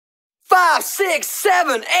5, 6,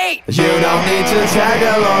 7, 8. You don't need to tag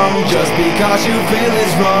along just because you feel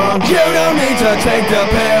it's wrong. You don't need to take the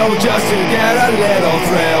pill just to get a little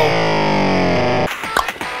thrill.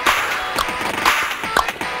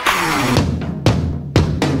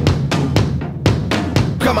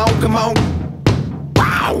 Come on, come on.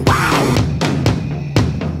 Wow, wow.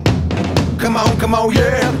 Come on,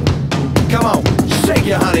 yeah. Come on, shake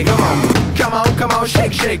it, honey, come on. Come on,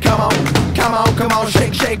 shake, shake, come on. Come on,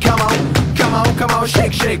 shake, shake, come on. Come on,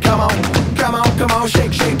 shake, shake, come on. Come on,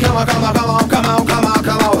 shake, shake, come on.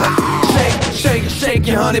 Shake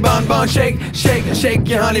your honey bun bun, shake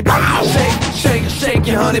your honey bun, shake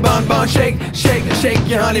your honey bun bun, shake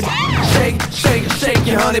your honey, shake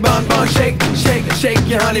your honey bun bun, shake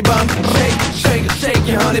your honey bun, shake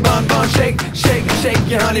your honey bun bun, shake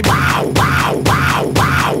your honey. Wow, wow, wow,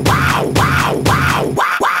 wow, wow, wow, wow,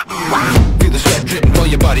 wow. Feel the sweat dripping for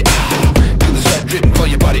your body, feel the sweat dripping for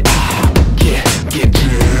your body, yeah, get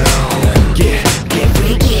down, yeah, get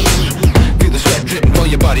freaky. Feel the sweat dripping for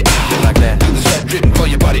your body, like that.